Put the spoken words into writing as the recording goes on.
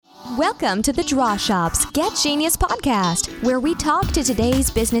Welcome to the Draw Shop's Get Genius podcast, where we talk to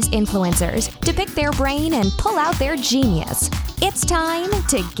today's business influencers to pick their brain and pull out their genius. It's time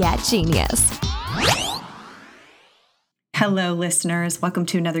to get genius. Hello, listeners. Welcome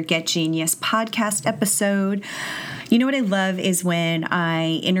to another Get Genius podcast episode. You know what I love is when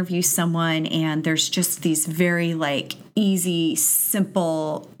I interview someone and there's just these very easy,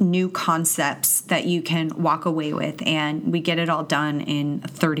 simple, new concepts that you can walk away with, and we get it all done in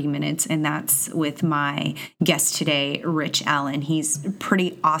 30 minutes. And that's with my guest today, Rich Allen. He's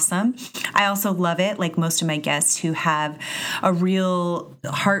pretty awesome. I also love it, like most of my guests, who have a real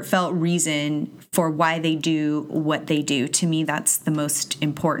heartfelt reason for why they do what they do. To me, that's the most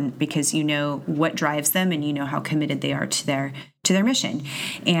important, because you know what drives them and you know how committed they are to their mission.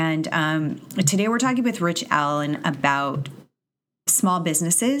 And today we're talking with Rich Allen about small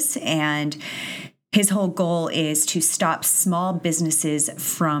businesses, and his whole goal is to stop small businesses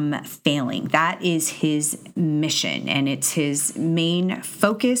from failing. That is his mission, and it's his main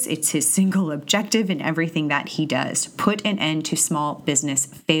focus. It's his single objective in everything that he does. Put an end to small business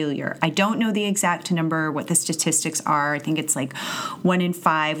failure. I don't know the exact number, what the statistics are. I think it's 1 in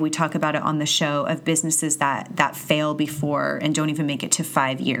 5. We talk about it on the show, of businesses that fail before and don't even make it to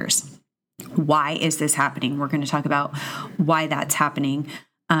 5 years. Why is this happening? We're going to talk about why that's happening.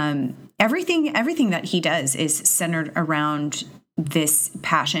 Everything that he does is centered around this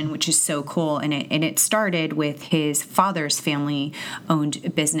passion, which is so cool. And it started with his father's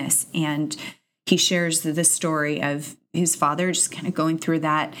family-owned business. And he shares the story of his father just kind of going through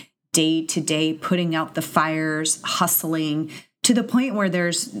that day to day, putting out the fires, hustling, to the point where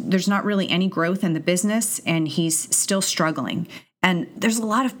there's not really any growth in the business, and he's still struggling. And there's a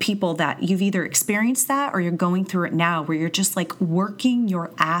lot of people that you've either experienced that or you're going through it now, where you're just working your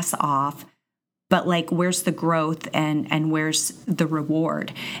ass off, but where's the growth and where's the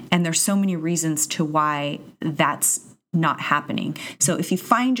reward? And there's so many reasons to why that's not happening. So if you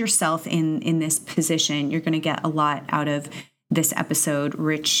find yourself in this position, you're going to get a lot out of this episode.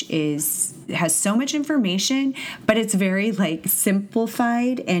 Rich has so much information, but it's very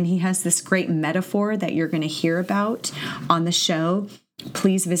simplified, and he has this great metaphor that you're going to hear about on the show.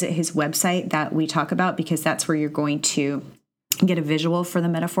 Please visit his website that we talk about, because that's where you're going to get a visual for the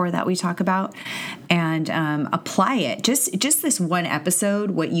metaphor that we talk about, and apply it. Just this one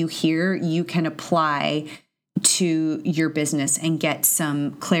episode, what you hear, you can apply to your business and get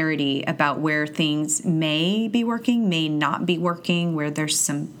some clarity about where things may be working, may not be working, where there's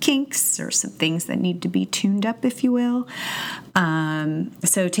some kinks or some things that need to be tuned up, if you will.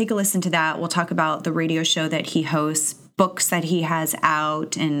 So take a listen to that. We'll talk about the radio show that he hosts, books that he has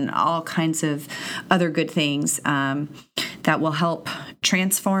out, and all kinds of other good things that will help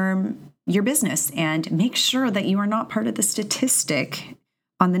transform your business, and make sure that you are not part of the statistic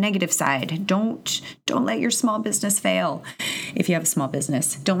on the negative side. Don't let your small business fail. If you have a small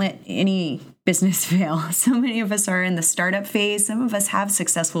business, don't let any business fail. So many of us are in the startup phase. Some of us have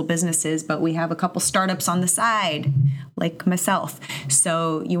successful businesses, but we have a couple startups on the side, like myself.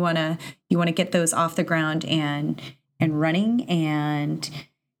 So you want to get those off the ground and running, and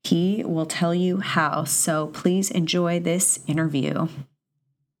he will tell you how. So please enjoy this interview.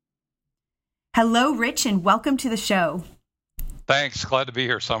 Hello, Rich, and welcome to the show. Thanks. Glad to be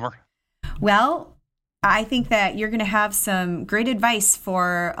here, Summer. Well, I think that you're going to have some great advice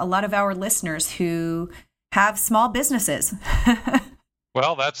for a lot of our listeners who have small businesses.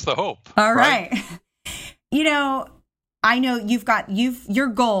 Well, that's the hope. All right. I know your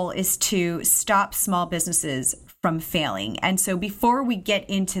goal is to stop small businesses from failing. And so before we get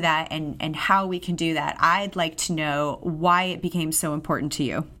into that and how we can do that, I'd like to know why it became so important to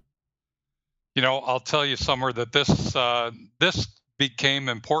you. I'll tell you, Summer, that this became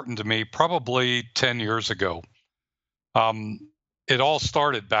important to me probably 10 years ago. It all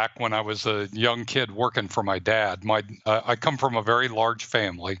started back when I was a young kid working for my dad. I come from a very large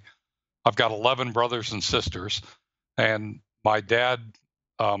family. I've got 11 brothers and sisters, and my dad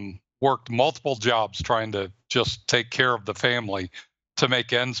worked multiple jobs trying to just take care of the family to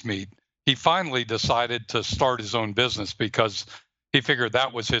make ends meet. He finally decided to start his own business because he figured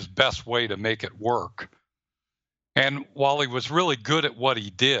that was his best way to make it work. And while he was really good at what he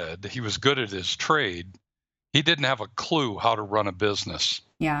did, he was good at his trade, he didn't have a clue how to run a business.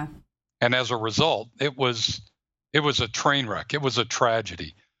 Yeah. And as a result, it was a train wreck. It was a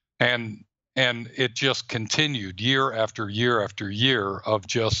tragedy. And it just continued year after year after year of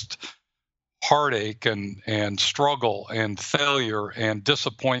just heartache and struggle and failure and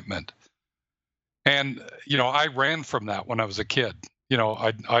disappointment. And, I ran from that when I was a kid.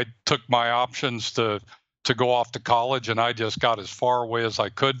 I took my options to to go off to college, and I just got as far away as I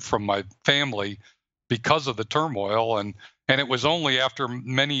could from my family because of the turmoil. And it was only after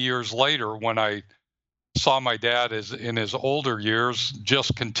many years later when I saw my dad in his older years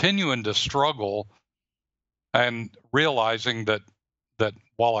just continuing to struggle, and realizing that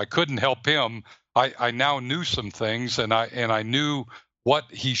while I couldn't help him, I now knew some things, and I knew what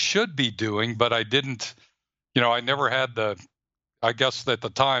he should be doing, but I didn't, I never had I guess at the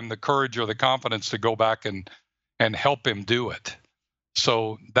time, the courage or the confidence to go back and help him do it.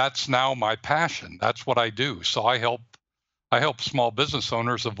 So that's now my passion. That's what I do. So I help small business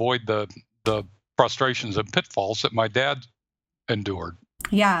owners avoid the frustrations and pitfalls that my dad endured.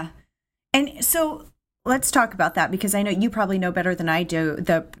 Yeah. And so let's talk about that, because I know you probably know better than I do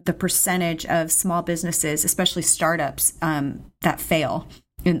the percentage of small businesses, especially startups, that fail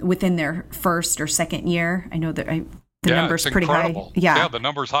within their first or second year. I know that the number's pretty incredible. High. Yeah, the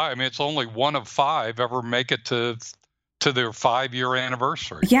number's high. I mean, it's only 1 of 5 ever make it to their 5-year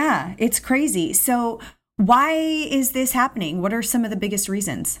anniversary. Yeah, it's crazy. So why is this happening? What are some of the biggest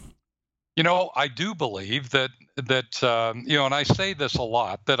reasons? I do believe that and I say this a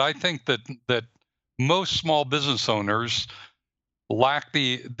lot, that I think that most small business owners lack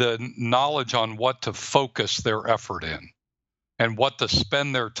the knowledge on what to focus their effort in and what to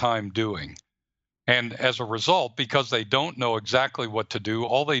spend their time doing. And as a result, because they don't know exactly what to do,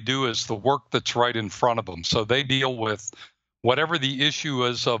 all they do is the work that's right in front of them. So they deal with whatever the issue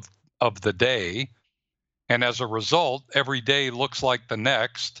is of the day. And as a result, every day looks like the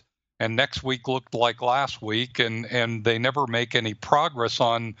next, and next week looked like last week, and they never make any progress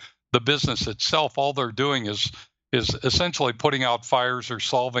on the business itself. All they're doing is essentially putting out fires or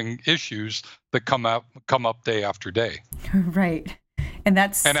solving issues that come up day after day. Right. And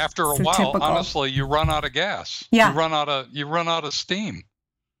after a while, typical. Honestly, you run out of gas. Yeah. You run out of steam.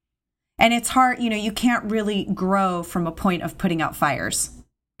 And it's hard, you can't really grow from a point of putting out fires,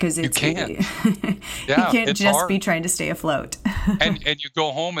 because you can't. You can't just hard. Be trying to stay afloat. and you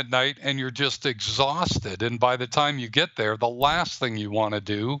go home at night and you're just exhausted. And by the time you get there, the last thing you want to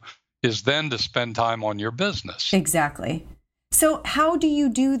do is then to spend time on your business. Exactly. So how do you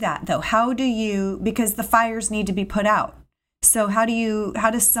do that though? Because the fires need to be put out. So how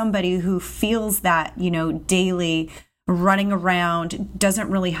does somebody who feels that, daily running around, doesn't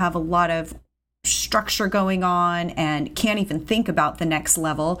really have a lot of structure going on and can't even think about the next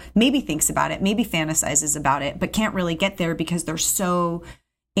level, maybe thinks about it, maybe fantasizes about it, but can't really get there because they're so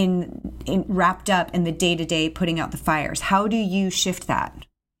wrapped up in the day-to-day putting out the fires. How do you shift that?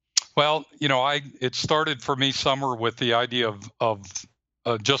 Well, it started for me, Summer, with the idea of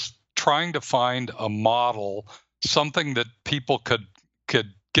just trying to find a model, something that people could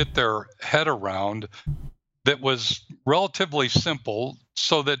get their head around, that was relatively simple,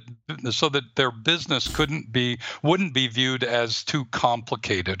 so that their business wouldn't be viewed as too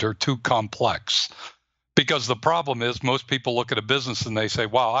complicated or too complex. Because the problem is, most people look at a business and they say,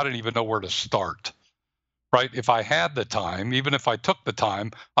 wow, I don't even know where to start. Right? If I had the time, even if I took the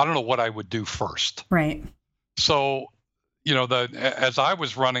time, I don't know what I would do first. Right. So, as I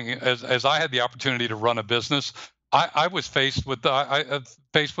was running, as I had the opportunity to run a business, I was faced with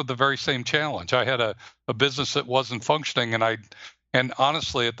the very same challenge. I had a business that wasn't functioning, and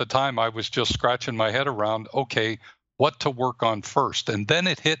honestly, at the time, I was just scratching my head around, okay, what to work on first. And then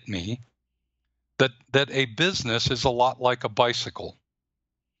it hit me that a business is a lot like a bicycle.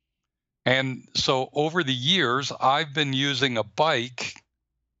 And so over the years, I've been using a bike,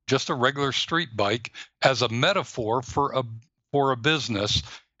 just a regular street bike, as a metaphor for a business.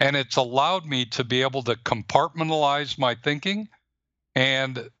 And it's allowed me to be able to compartmentalize my thinking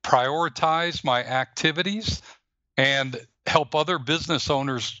and prioritize my activities and help other business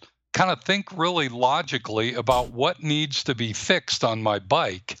owners kind of think really logically about what needs to be fixed on my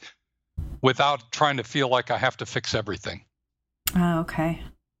bike without trying to feel like I have to fix everything. Oh, okay.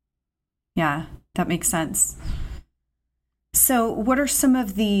 Yeah, that makes sense. So what are some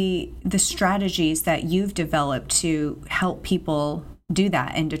of the strategies that you've developed to help people do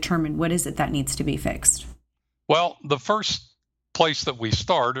that and determine what is it that needs to be fixed? Well, the first place that we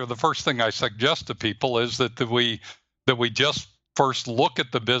start, or the first thing I suggest to people, is that we just first look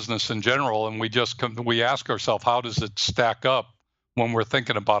at the business in general, and we ask ourselves, how does it stack up when we're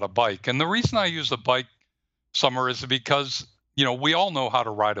thinking about a bike? And the reason I use a bike, Summer, is because we all know how to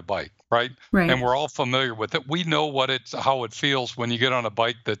ride a bike, right? And we're all familiar with it. We know how it feels when you get on a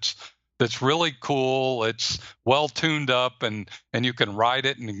bike that's really cool. It's well tuned up, and you can ride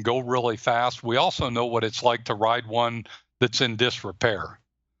it and go really fast. We also know what it's like to ride one that's in disrepair,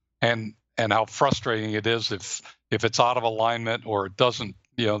 and how frustrating it is if it's out of alignment or it doesn't,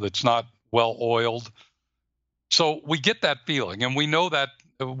 that's not well oiled. So we get that feeling, and we know that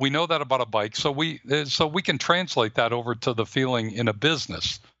about a bike. So we can translate that over to the feeling in a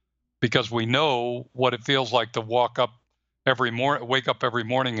business, because we know what it feels like to wake up every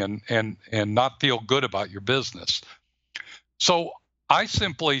morning and not feel good about your business. So I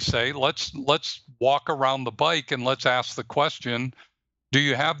simply say, let's walk around the bike and let's ask the question, do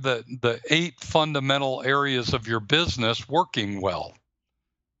you have the 8 fundamental areas of your business working well?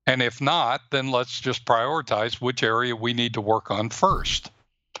 And if not, then let's just prioritize which area we need to work on first.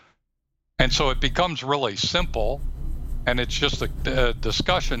 And so it becomes really simple, and it's just a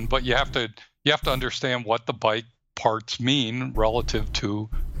discussion, but you have to understand what the bike parts mean relative to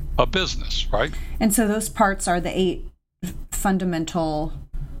a business, right? And so those parts are the 8 fundamental,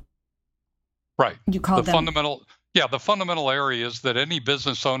 right? You call them the fundamental areas that any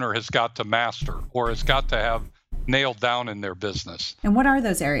business owner has got to master or has got to have nailed down in their business. And what are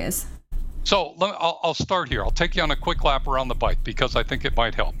those areas? So I'll start here. I'll take you on a quick lap around the bike because I think it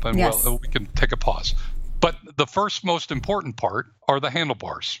might help, and yes. we can take a pause. But the first most important part are the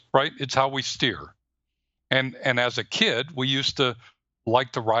handlebars, right? It's how we steer. And as a kid, we used to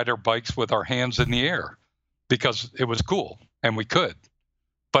like to ride our bikes with our hands in the air because it was cool and we could.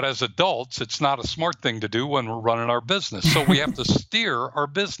 But as adults, it's not a smart thing to do when we're running our business. So we have to steer our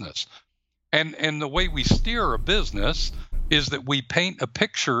business. And the way we steer a business is that we paint a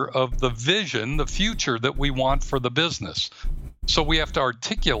picture of the vision, the future that we want for the business. So we have to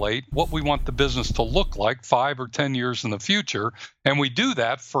articulate what we want the business to look like 5 or 10 years in the future. And we do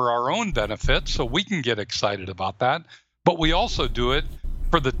that for our own benefit so we can get excited about that. But we also do it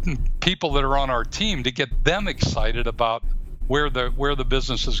for the people that are on our team to get them excited about where the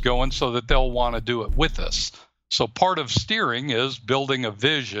business is going so that they'll want to do it with us. So part of steering is building a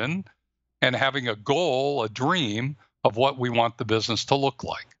vision and having a goal, a dream of what we want the business to look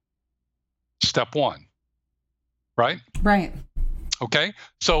like. Step 1, right? Right. Okay.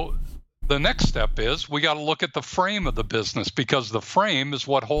 So the next step is we got to look at the frame of the business, because the frame is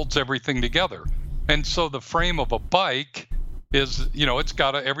what holds everything together. And so the frame of a bike is,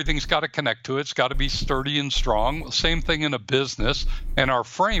 everything's got to connect to it. It's got to be sturdy and strong. Same thing in a business. And our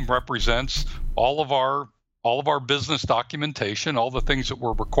frame represents all of our business documentation, all the things that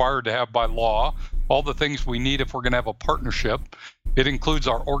we're required to have by law, all the things we need if we're going to have a partnership. It includes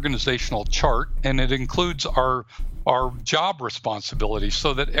our organizational chart, and it includes our job responsibilities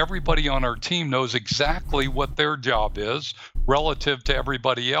so that everybody on our team knows exactly what their job is relative to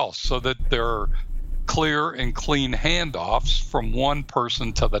everybody else, so that there are clear and clean handoffs from one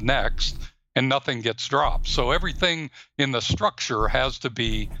person to the next and nothing gets dropped. So everything in the structure has to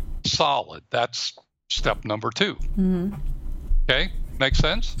be solid. That's step number 2. Mm-hmm. Okay, makes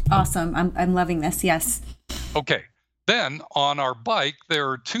sense? Awesome. I'm loving this. Yes. Okay. Then on our bike, there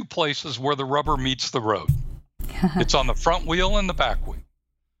are 2 places where the rubber meets the road. It's on the front wheel and the back wheel.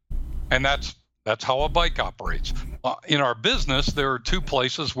 And that's how a bike operates. In our business, there are 2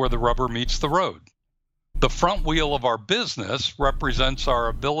 places where the rubber meets the road. The front wheel of our business represents our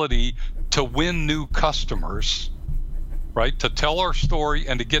ability to win new customers, right? To tell our story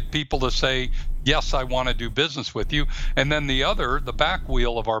and to get people to say, yes, I want to do business with you. And then the back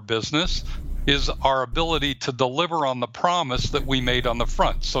wheel of our business, is our ability to deliver on the promise that we made on the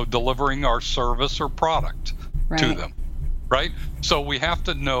front. So delivering our service or product to them, right? So we have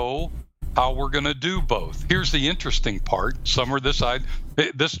to know how we're going to do both. Here's the interesting part. Summer, this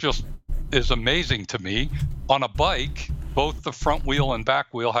just is amazing to me. On a bike, both the front wheel and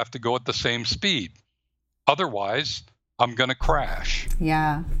back wheel have to go at the same speed. Otherwise, I'm going to crash.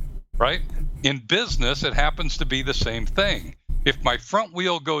 Yeah. Right? In business, it happens to be the same thing. If my front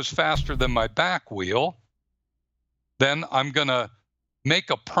wheel goes faster than my back wheel, then I'm going to make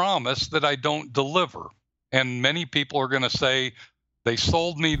a promise that I don't deliver. And many people are going to say, they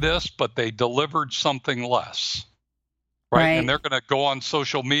sold me this, but they delivered something less. Right? And they're going to go on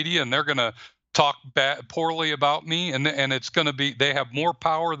social media and they're going to talk poorly about me. And it's going to be, they have more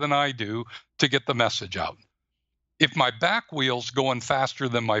power than I do to get the message out. If my back wheel's going faster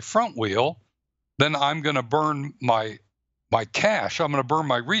than my front wheel, then I'm going to burn my cash. I'm going to burn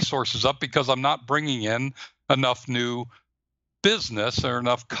my resources up because I'm not bringing in enough new business or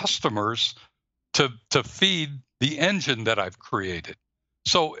enough customers to feed the engine that I've created.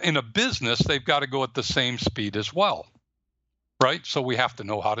 So in a business, they've got to go at the same speed as well, right? So we have to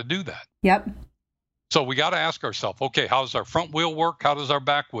know how to do that. Yep. So we got to ask ourselves, okay, how does our front wheel work? How does our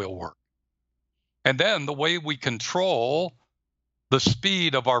back wheel work? And then the way we control the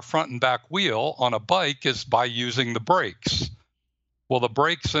speed of our front and back wheel on a bike is by using the brakes. Well, the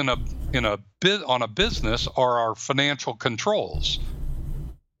brakes on a business are our financial controls.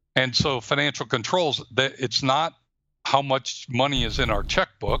 And so financial controls, that it's not how much money is in our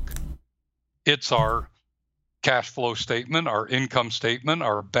checkbook, it's our cash flow statement, our income statement,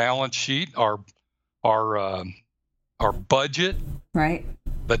 our balance sheet, our budget, right?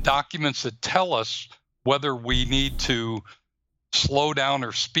 The documents that tell us whether we need to slow down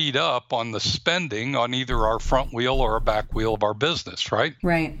or speed up on the spending on either our front wheel or our back wheel of our business, right?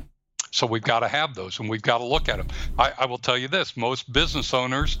 Right. So we've got to have those, and we've got to look at them. I will tell you this, most business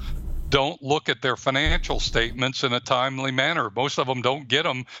owners don't look at their financial statements in a timely manner. Most of them don't get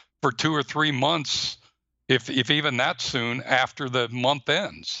them for 2 or 3 months, if even that soon, after the month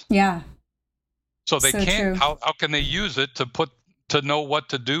ends. Yeah. So they So can't, true. how can they use it to know what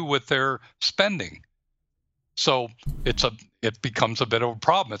to do with their spending? So it becomes a bit of a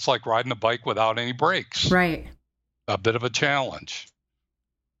problem. It's like riding a bike without any brakes. Right. A bit of a challenge.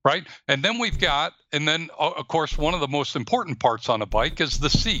 Right? And then of course, one of the most important parts on a bike is the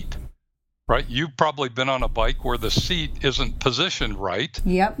seat. Right? You've probably been on a bike where the seat isn't positioned right.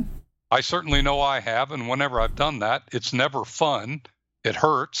 Yep. I certainly know I have, and whenever I've done that, it's never fun. It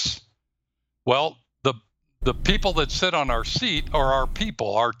hurts. Well, the people that sit on our seat are our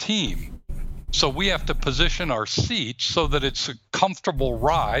people, our team. So we have to position our seat so that it's a comfortable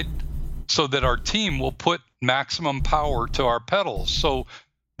ride, so that our team will put maximum power to our pedals. So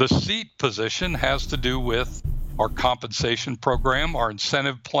the seat position has to do with our compensation program, our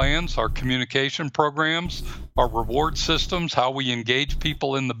incentive plans, our communication programs, our reward systems, how we engage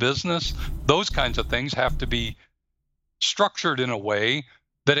people in the business. Those kinds of things have to be structured in a way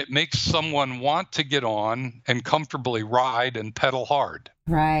that it makes someone want to get on and comfortably ride and pedal hard.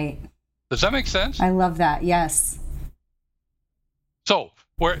 Right. Does that make sense? I love that. Yes. So,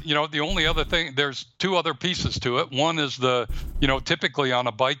 the only other thing, there's 2 other pieces to it. One is typically on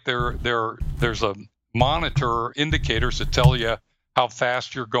a bike, there's a monitor indicators that tell you how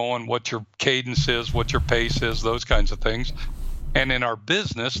fast you're going, what your cadence is, what your pace is, those kinds of things. And in our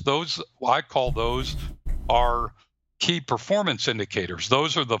business, I call those our key performance indicators.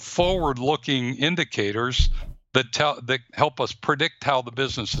 Those are the forward-looking indicators that help us predict how the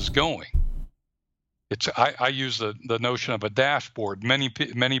business is going. I use the notion of a dashboard.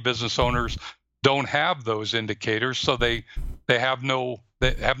 Many business owners don't have those indicators, so they have no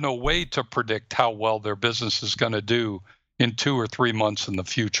way to predict how well their business is going to do in 2 or 3 months in the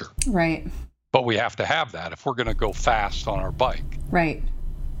future. Right. But we have to have that if we're going to go fast on our bike. Right.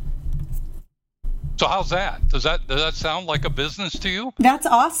 So how's that? Does that sound like a business to you? That's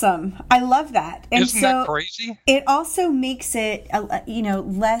awesome. I love that. And Isn't that crazy? It also makes it,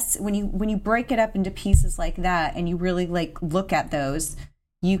 less when you break it up into pieces like that, and you really look at those.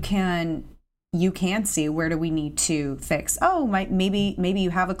 You can see, where do we need to fix? Oh, maybe you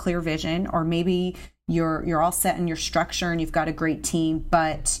have a clear vision, or maybe you're all set in your structure and you've got a great team,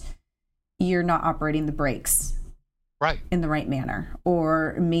 but you're not operating the brakes right in the right manner,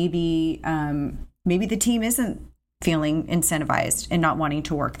 or maybe the team isn't feeling incentivized and not wanting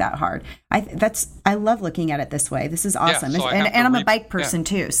to work that hard. I love looking at it this way. This is awesome. Yeah, so and I'm a bike person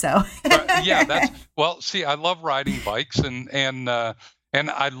too. So yeah, see, I love riding bikes, and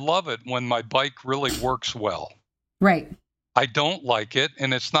I love it when my bike really works well. Right. I don't like it,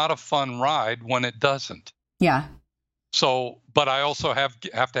 and it's not a fun ride when it doesn't. Yeah. So, but I also have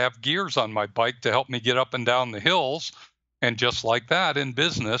to have gears on my bike to help me get up and down the hills, and just like that in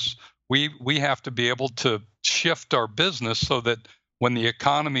business, we have to be able to shift our business so that when the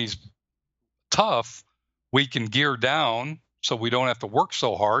economy's tough, we can gear down so we don't have to work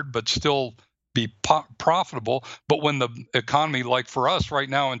so hard, but still be profitable. But when the economy, like for us right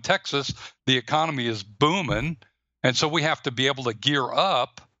now in Texas, the economy is booming, and so we have to be able to gear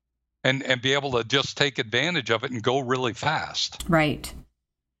up and be able to just take advantage of it and go really fast. Right.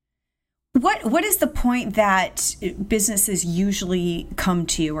 What is the point that businesses usually come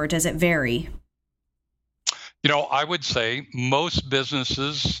to you, or does it vary? I would say most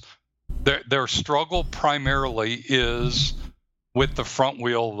businesses, their struggle primarily is with the front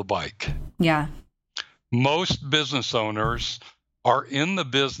wheel of the bike. Yeah. Most business owners are in the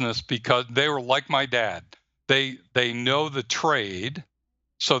business because they were like my dad. They know the trade,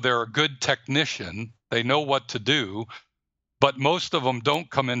 so they're a good technician. They know what to do. But most of them don't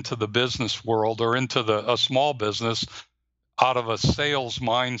come into the business world or into a small business out of a sales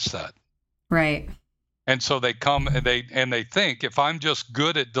mindset. Right. And so they come and they think, if I'm just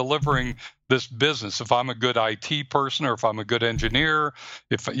good at delivering this business, if I'm a good IT person, or if I'm a good engineer,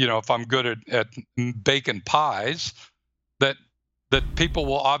 if I'm good at baking pies, that people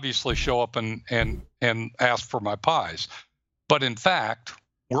will obviously show up and ask for my pies. But in fact,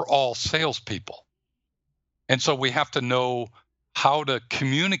 we're all salespeople. And so we have to know how to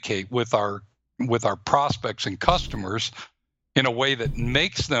communicate with our prospects and customers in a way that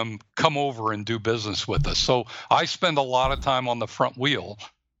makes them come over and do business with us. So I spend a lot of time on the front wheel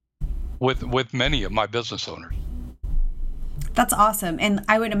with many of my business owners. That's awesome. And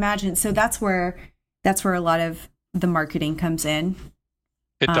I would imagine, so that's where a lot of the marketing comes in.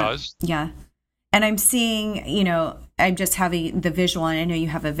 It does. Yeah. And I'm seeing, I'm just having the visual, and I know you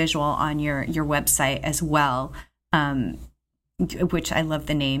have a visual on your website as well, which I love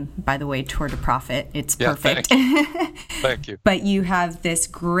the name, by the way, Tour to Profit. It's perfect. Thank you. But you have this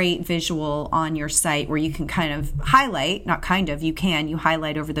great visual on your site where you can kind of highlight, you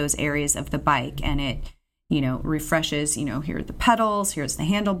highlight over those areas of the bike, and it, refreshes, here are the pedals, here's the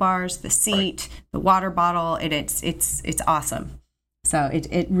handlebars, the seat, right, the water bottle, and it's awesome. So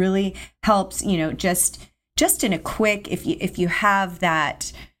it really helps, just in a quick, if you have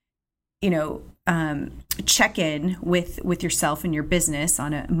that, check in with yourself and your business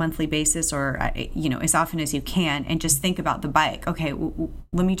on a monthly basis, or as often as you can, and just think about the bike. Okay,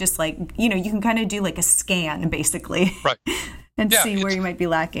 let me just you can kind of do like a scan basically, right, and see where you might be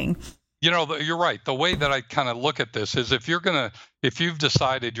lacking. You're right. The way that I kind of look at this is if you've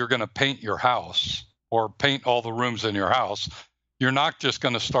decided you're going to paint your house or paint all the rooms in your house, you're not just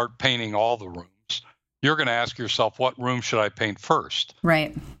going to start painting all the rooms. You're going to ask yourself, what room should I paint first?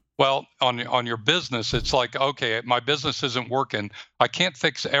 Right. Well, on your business, it's like, okay, my business isn't working. I can't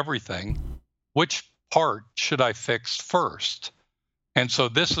fix everything. Which part should I fix first? And so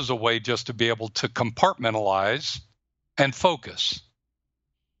this is a way just to be able to compartmentalize and focus.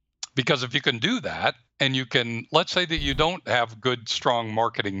 Because if you can do that, and you can, let's say that you don't have good, strong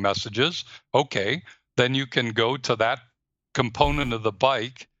marketing messages, okay, then you can go to that component of the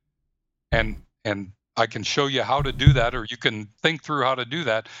bike, and I can show you how to do that, or you can think through how to do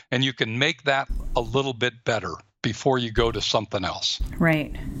that, and you can make that a little bit better before you go to something else.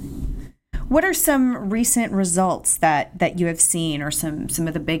 Right. What are some recent results that you have seen, or some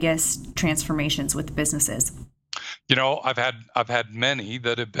of the biggest transformations with businesses? I've had many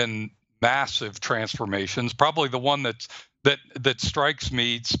that have been massive transformations. Probably the one that strikes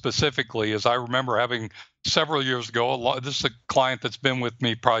me specifically is I remember having several years ago, this is a client that's been with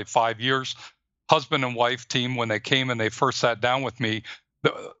me probably 5 years, husband and wife team. When they came and they first sat down with me,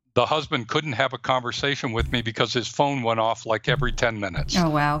 the husband couldn't have a conversation with me because his phone went off like every 10 minutes. Oh,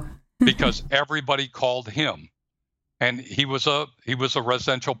 wow. Because everybody called him, and he was a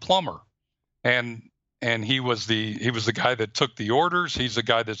residential plumber, and he was the guy that took the orders. He's the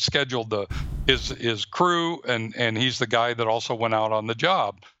guy that scheduled his crew, and he's the guy that also went out on the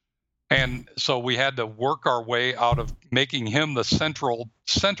job. And so we had to work our way out of making him the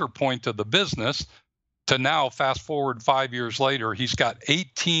center point of the business to now, fast forward 5 years later, he's got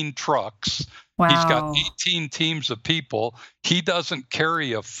 18 trucks. Wow. He's got 18 teams of people. He doesn't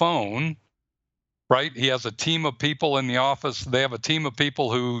carry a phone, right? He has a team of people in the office. They have a team of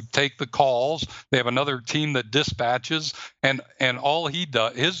people who take the calls. They have another team that dispatches. And all he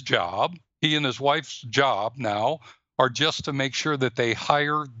does, his job, he and his wife's job now, are just to make sure that they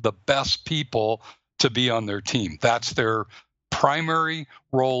hire the best people to be on their team. That's their primary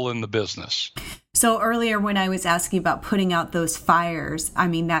role in the business. So earlier when I was asking about putting out those fires, I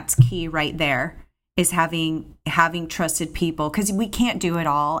mean, that's key right there, is having trusted people, because we can't do it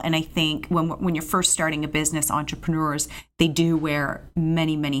all. And I think when you're first starting a business, entrepreneurs, they do wear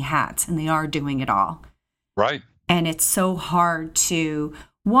many, many hats, and they are doing it all. Right. And it's so hard to,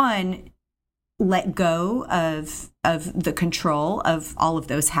 one, let go of the control of all of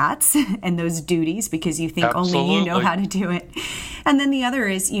those hats and those duties, because you think Absolutely. Only you know how to do it. And then the other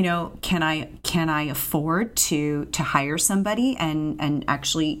is, can I afford to hire somebody and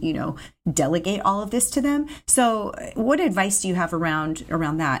actually, delegate all of this to them? So what advice do you have around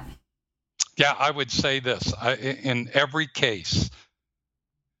that? Yeah, I would say this. In every case,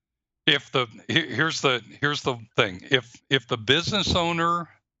 here's the thing. If the business owner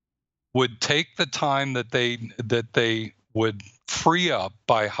would take the time that they would free up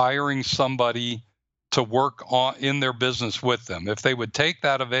by hiring somebody to work in their business with them, if they would take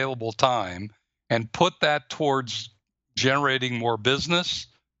that available time and put that towards generating more business,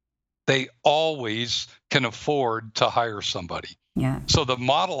 they always can afford to hire somebody. Yeah. So the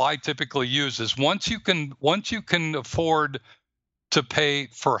model I typically use is once you can afford to pay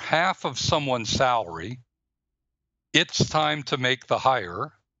for half of someone's salary, it's time to make the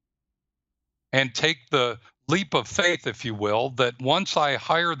hire and take the leap of faith, if you will, that once I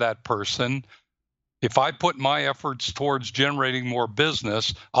hire that person, if I put my efforts towards generating more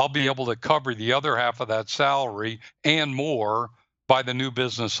business, I'll be able to cover the other half of that salary and more by the new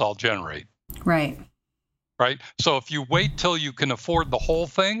business I'll generate. Right. right? So if you wait till you can afford the whole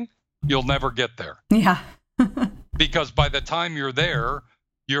thing, you'll never get there. Yeah. Because by the time you're there,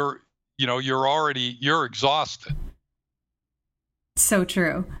 you're exhausted. So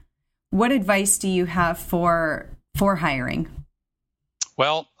true. What advice do you have for hiring?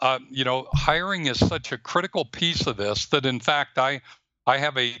 Well, hiring is such a critical piece of this that, in fact, I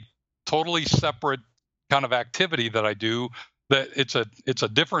have a totally separate kind of activity that I do. That it's a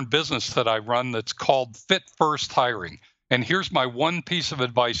different business that I run that's called Fit First Hiring. And here's my one piece of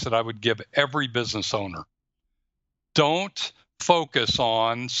advice that I would give every business owner: don't focus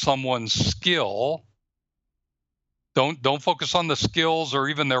on someone's skill. Don't focus on the skills or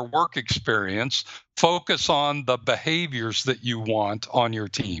even their work experience. Focus on the behaviors that you want on your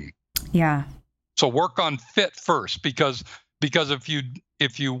team. Yeah. So work on fit first, because we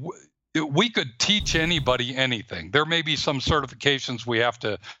could teach anybody anything. There may be some certifications we have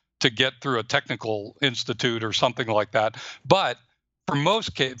to get through a technical institute or something like that. But for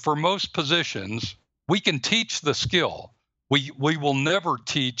most positions, we can teach the skill. We will never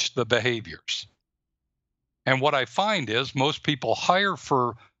teach the behaviors. And what I find is most people hire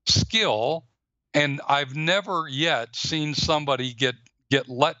for skill, and I've never yet seen somebody get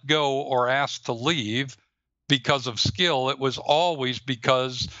let go or asked to leave because of skill. It was always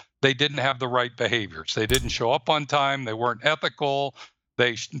because they didn't have the right behaviors. They didn't show up on time. They weren't ethical.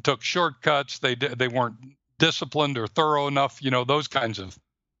 They took shortcuts. They weren't disciplined or thorough enough. Those kinds of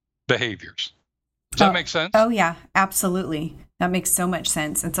behaviors. Does that make sense? Oh yeah, absolutely. That makes so much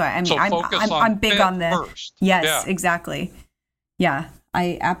sense. And so I'm big on the first. Yes, yeah. Exactly. Yeah,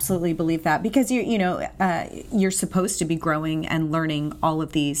 I absolutely believe that, because you're supposed to be growing and learning all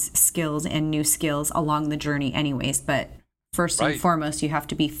of these skills and new skills along the journey anyways, but first and foremost, you have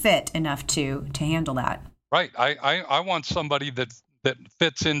to be fit enough to handle that. Right. I want somebody that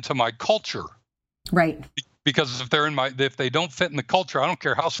fits into my culture. Right. Because if they don't fit in the culture, I don't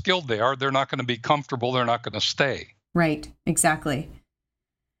care how skilled they are, they're not going to be comfortable. They're not going to stay. Right. Exactly.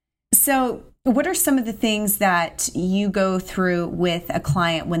 So what are some of the things that you go through with a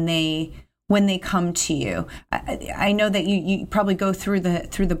client when they come to you? I know that you probably go through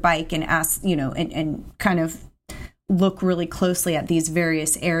the bike and ask, and kind of look really closely at these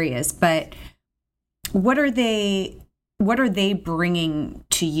various areas, but what are they bringing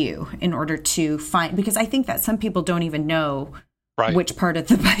to you in order to find, because I think that some people don't even know which part of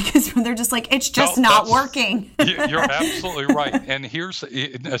the bike is from. They're just like, it's just not working. You're absolutely right. And here's,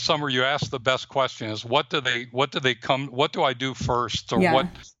 Summer, you asked the best question: is what do I do first, or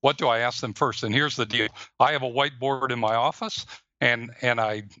what do I ask them first? And here's the deal: I have a whiteboard in my office, and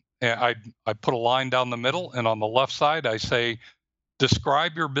I put a line down the middle, and on the left side I say,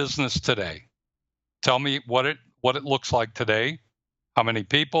 describe your business today. Tell me what it looks like today. How many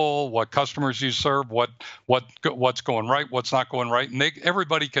people, what customers you serve, what's going right, what's not going right, and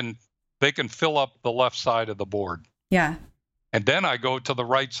everybody can fill up the left side of the board. Yeah. And then I go to the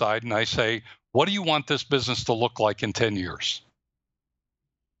right side and I say, what do you want this business to look like in 10 years?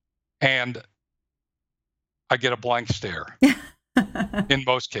 And I get a blank stare in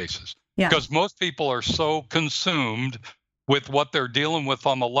most cases. Yeah. Because most people are so consumed with what they're dealing with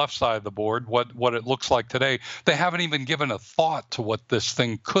on the left side of the board, what it looks like today, they haven't even given a thought to what this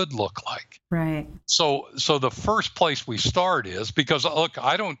thing could look like. Right. So the first place we start is, because look,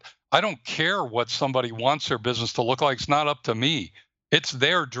 I don't care what somebody wants their business to look like. It's not up to me. It's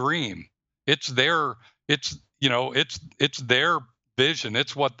their dream. It's their vision.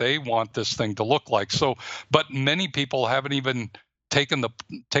 It's what they want this thing to look like. So, but many people haven't even taken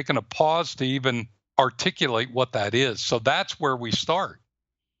a pause to even articulate what that is. So that's where we start.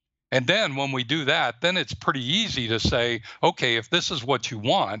 And then when we do that, then it's pretty easy to say, okay, if this is what you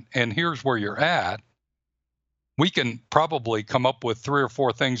want and here's where you're at, we can probably come up with 3 or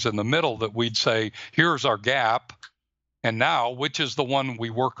 4 things in the middle that we'd say, here's our gap. And now, which is the one we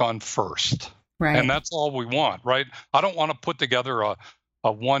work on first? Right. And that's all we want, right? I don't want to put together a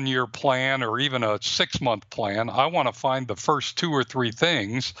 1-year plan or even a 6-month plan. I want to find the first 2 or 3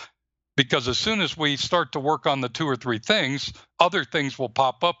 things, because as soon as we start to work on the 2 or 3 things, other things will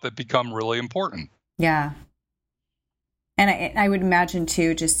pop up that become really important. Yeah. And I would imagine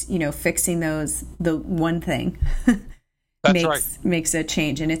too, just, fixing the one thing makes a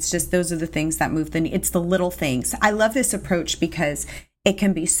change. And it's just, those are the things that move it's the little things. I love this approach because it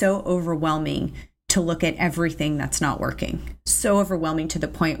can be so overwhelming to look at everything that's not working. So overwhelming to the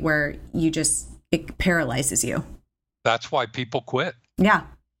point where it paralyzes you. That's why people quit. Yeah.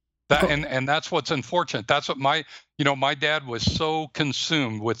 And that's what's unfortunate. That's what my dad was so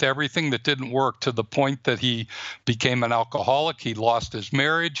consumed with everything that didn't work to the point that he became an alcoholic. He lost his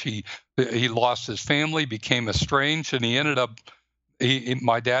marriage. He lost his family, became estranged, and he ended up.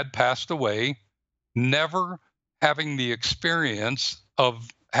 My dad passed away, never having the experience of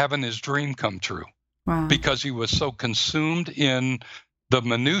having his dream come true. Wow. Because he was so consumed in the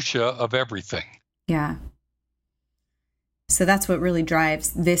minutia of everything. Yeah. So that's what really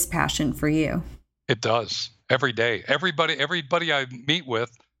drives this passion for you. It does. Every day. Everybody I meet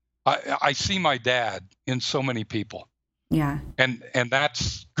with, I see my dad in so many people. Yeah. And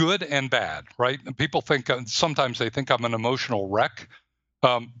that's good and bad, right? People think, sometimes they think I'm an emotional wreck,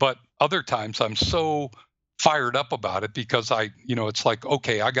 but other times I'm so fired up about it because it's like,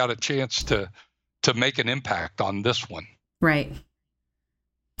 okay, I got a chance to make an impact on this one. Right.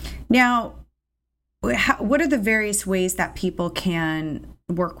 Now, what are the various ways that people can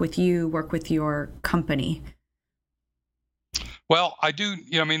work with you, work with your company? Well, I do,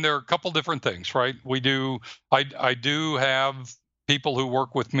 there are a couple different things, right? I do have people who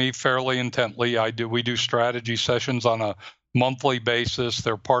work with me fairly intently. We do strategy sessions on a monthly basis.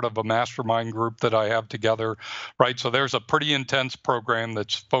 They're part of a mastermind group that I have together, right? So there's a pretty intense program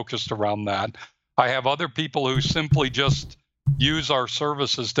that's focused around that. I have other people who simply just use our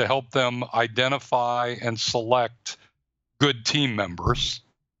services to help them identify and select good team members,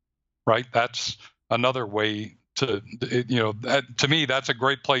 right? That's another way to me, that's a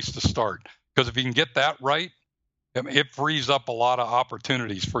great place to start, because if you can get that right, it frees up a lot of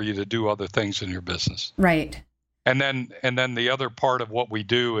opportunities for you to do other things in your business. Right. And then the other part of what we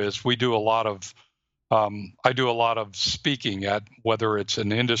do is we do a lot of I do a lot of speaking at, whether it's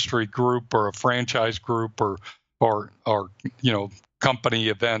an industry group or a franchise group or company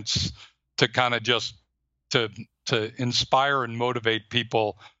events, to kind of just to inspire and motivate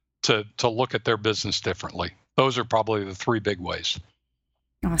people to look at their business differently. Those are probably the three big ways.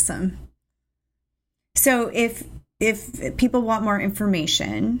 Awesome. So if people want more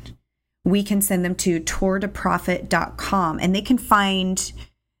information, we can send them to tourtoprofit.com, and they can find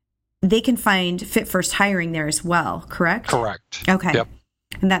Fit First Hiring there as well, correct? Correct. Okay. Yep.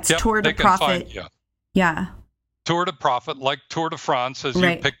 And that's Tour to Profit. Yeah. Tour to Profit, like Tour de France, as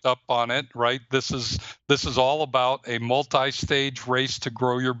you picked up on it, right? This is all about a multi-stage race to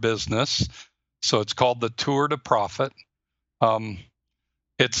grow your business. So it's called the Tour to Profit.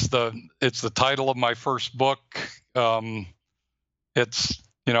 It's the title of my first book. It's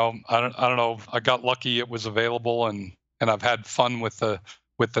I don't know. I got lucky; it was available, and I've had fun with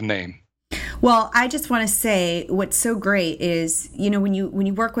the name. Well, I just want to say what's so great is, when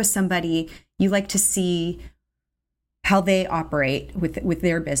you work with somebody, you like to see how they operate with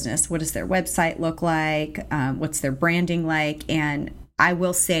their business. What does their website look like? What's their branding like? And I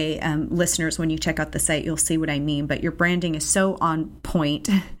will say, listeners, when you check out the site, you'll see what I mean. But your branding is so on point.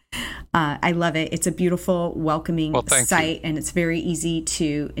 I love it. It's a beautiful, welcoming site, and it's very easy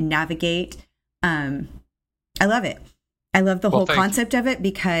to navigate. I love it. I love the whole concept of it,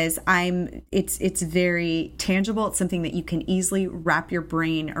 because it's very tangible. It's something that you can easily wrap your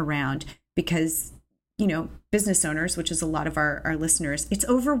brain around, because, business owners, which is a lot of our listeners, it's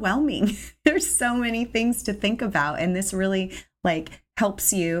overwhelming. There's so many things to think about. And this really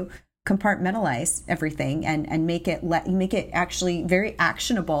helps you compartmentalize everything and make it actually very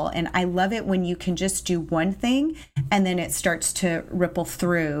actionable. And I love it when you can just do one thing and then it starts to ripple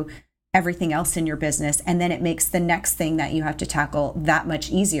through everything else in your business. And then it makes the next thing that you have to tackle that much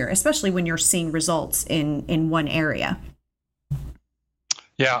easier, especially when you're seeing results in one area.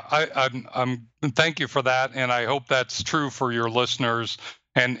 Yeah, I'm thank you for that. And I hope that's true for your listeners.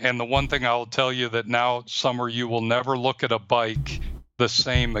 And the one thing I'll tell you, that now, Summer, you will never look at a bike the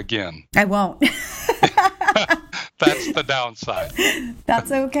same again. I won't. That's the downside.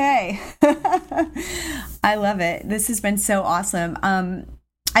 That's okay. I love it. This has been so awesome.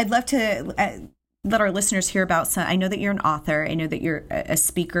 I'd love to let our listeners hear about some. I know that you're an author. I know that you're a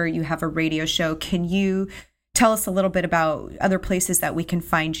speaker. You have a radio show. Can you tell us a little bit about other places that we can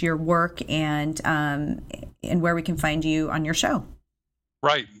find your work and where we can find you on your show?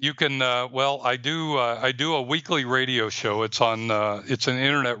 Right. You can. I do a weekly radio show. It's an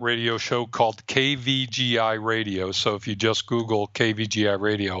internet radio show called KVGI Radio. So if you just Google KVGI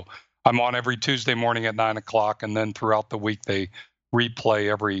Radio, I'm on every Tuesday morning at 9:00, and then throughout the week they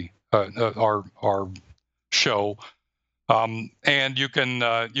replay every our show. And you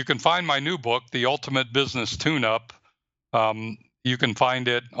can find my new book, The Ultimate Business Tune-Up. You can find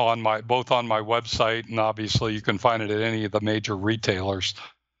it both on my website, and obviously you can find it at any of the major retailers.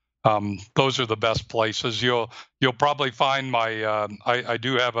 Those are the best places. You'll probably find my I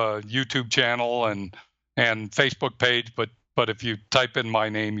do have a YouTube channel and Facebook page, but if you type in my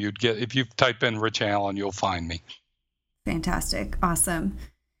name, if you type in Rich Allen, you'll find me. Fantastic. Awesome.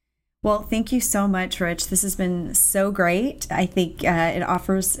 Well, thank you so much, Rich. This has been so great. I think it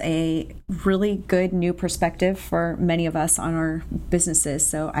offers a really good new perspective for many of us on our businesses.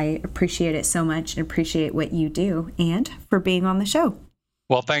 So I appreciate it so much and appreciate what you do and for being on the show.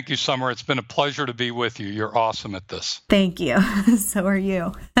 Well, thank you, Summer. It's been a pleasure to be with you. You're awesome at this. Thank you. So are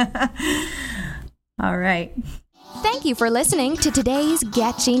you. All right. Thank you for listening to today's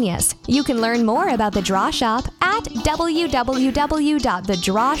Get Genius. You can learn more about The Draw Shop at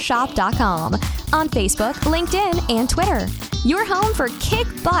www.thedrawshop.com, on Facebook, LinkedIn, and Twitter. Your home for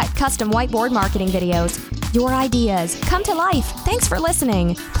kick-butt custom whiteboard marketing videos. Your ideas come to life. Thanks for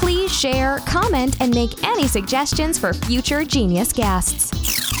listening. Please share, comment, and make any suggestions for future Genius guests.